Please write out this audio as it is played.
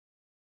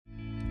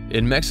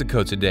In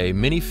Mexico today,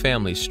 many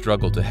families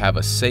struggle to have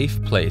a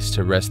safe place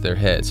to rest their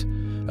heads,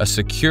 a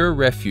secure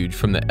refuge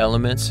from the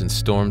elements and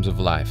storms of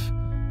life,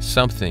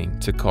 something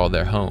to call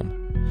their home.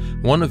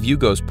 One of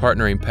Yugo's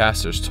partnering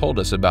pastors told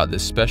us about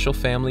this special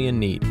family in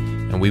need,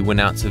 and we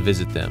went out to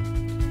visit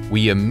them.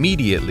 We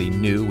immediately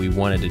knew we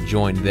wanted to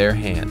join their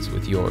hands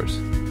with yours.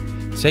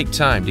 Take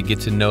time to get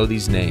to know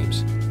these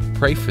names.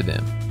 Pray for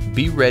them.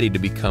 Be ready to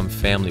become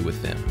family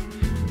with them.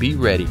 Be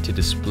ready to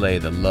display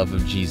the love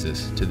of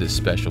Jesus to this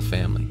special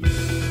family.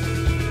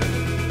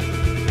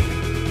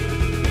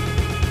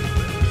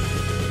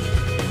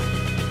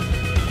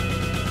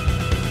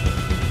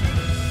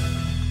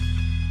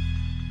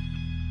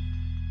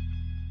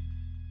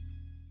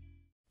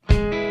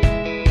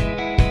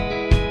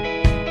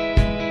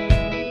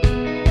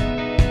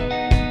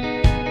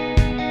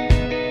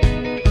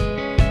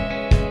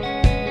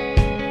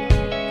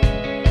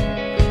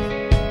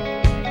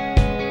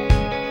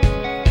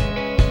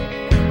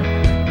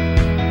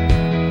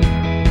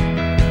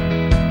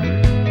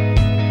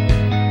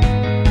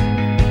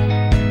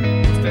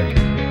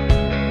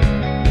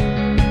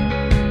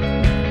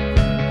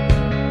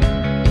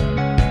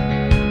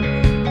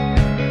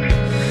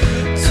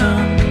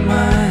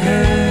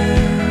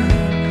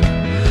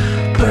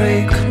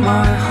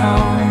 My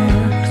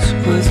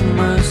heart with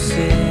mercy.